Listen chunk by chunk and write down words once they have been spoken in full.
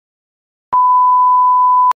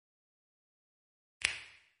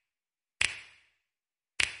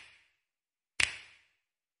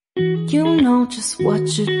You know just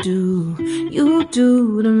what you do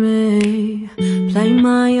to me. Play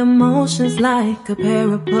my emotions like a pair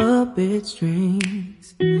of puppet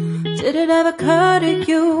strings. Did it ever occur to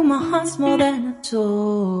you my heart's more than a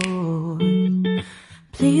toy?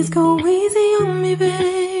 Please go easy on me,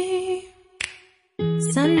 babe.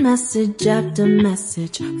 Send message after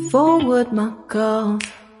message, forward my calls.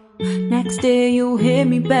 Next day you hit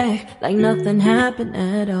me back like nothing happened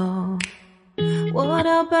at all. What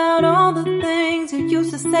about all the things you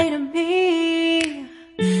used to say to me?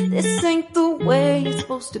 This ain't the way it's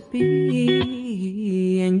supposed to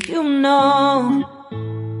be. And you know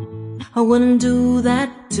I wouldn't do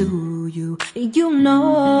that to you. You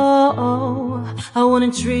know I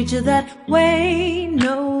wouldn't treat you that way,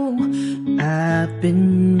 no. I've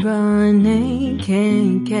been running,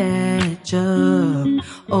 can't catch up.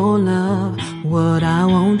 Oh love, what I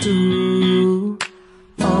won't do.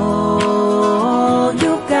 Oh,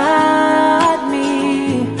 you got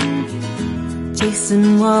me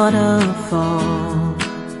chasing waterfalls.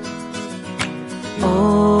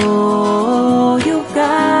 Oh, you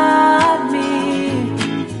got me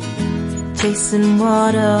chasing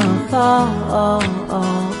waterfalls.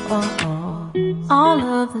 All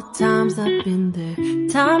of the times I've been there,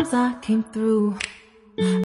 times I came through,